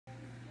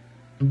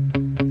Yeah.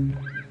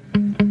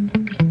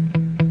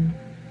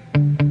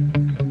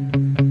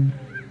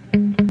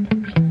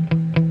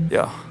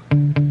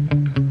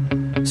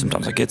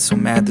 Sometimes I get so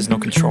mad, there's no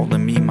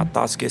controlling me. My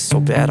thoughts get so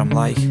bad, I'm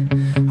like,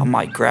 I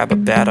might grab a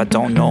bat, I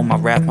don't know. My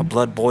wrath, my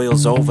blood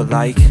boils over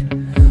like,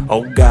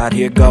 oh God,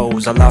 here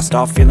goes. I lost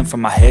all feeling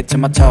from my head to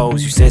my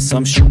toes. You said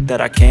some shit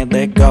that I can't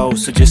let go,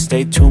 so just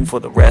stay tuned for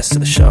the rest of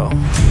the show.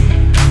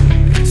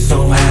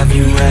 So have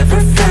you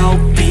ever felt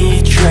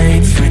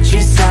betrayed?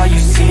 Switches how you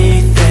see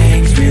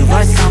things,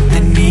 realize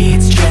something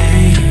needs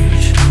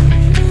change.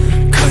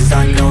 Cause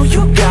I know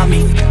you got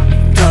me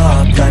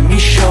up, let me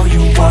show you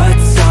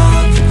what's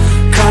up.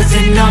 Cause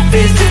enough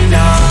is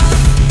enough.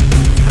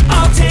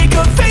 I'll take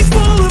a face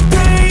full of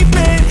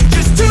pavement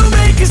just to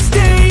make a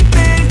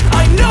statement.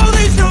 I know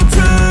there's no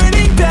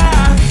turning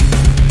back.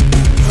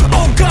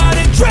 Oh God,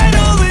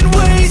 adrenaline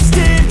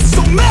wasted,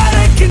 so mad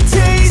I can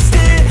taste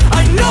it.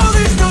 I know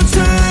there's no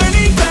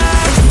turning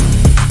back.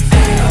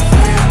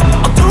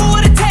 I'll do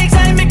what it takes,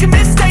 I ain't making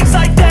mistakes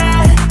like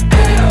that.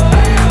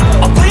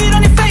 I'll bleed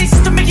on your face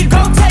to make you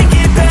go take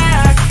it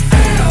back.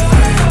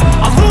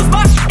 I'll lose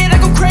my shit, I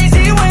go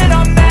crazy when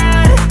I'm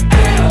mad.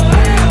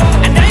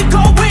 And now you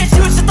go wish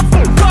you shut the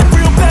fuck up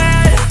real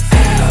bad.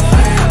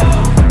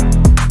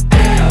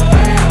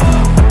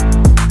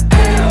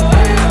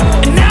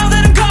 And now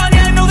that I'm gone,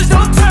 yeah, I know there's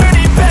no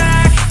turning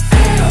back.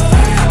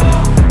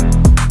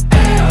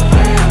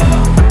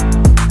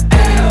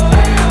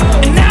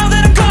 And now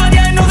that I'm gone,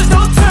 yeah, I know there's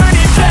no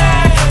turning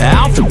back.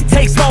 I'll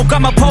take smoke,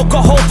 I'ma poke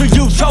a hole through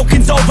you,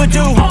 choking's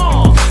overdue.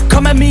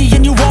 Come at me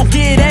and you won't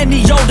get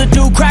any older,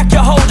 dude. Crack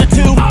your holder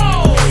too.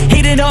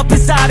 Heating up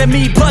inside of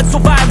me, blood so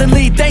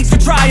violently. Thanks for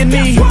trying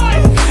me.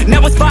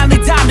 Now it's finally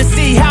time to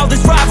see how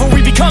this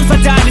rivalry becomes my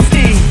dynasty.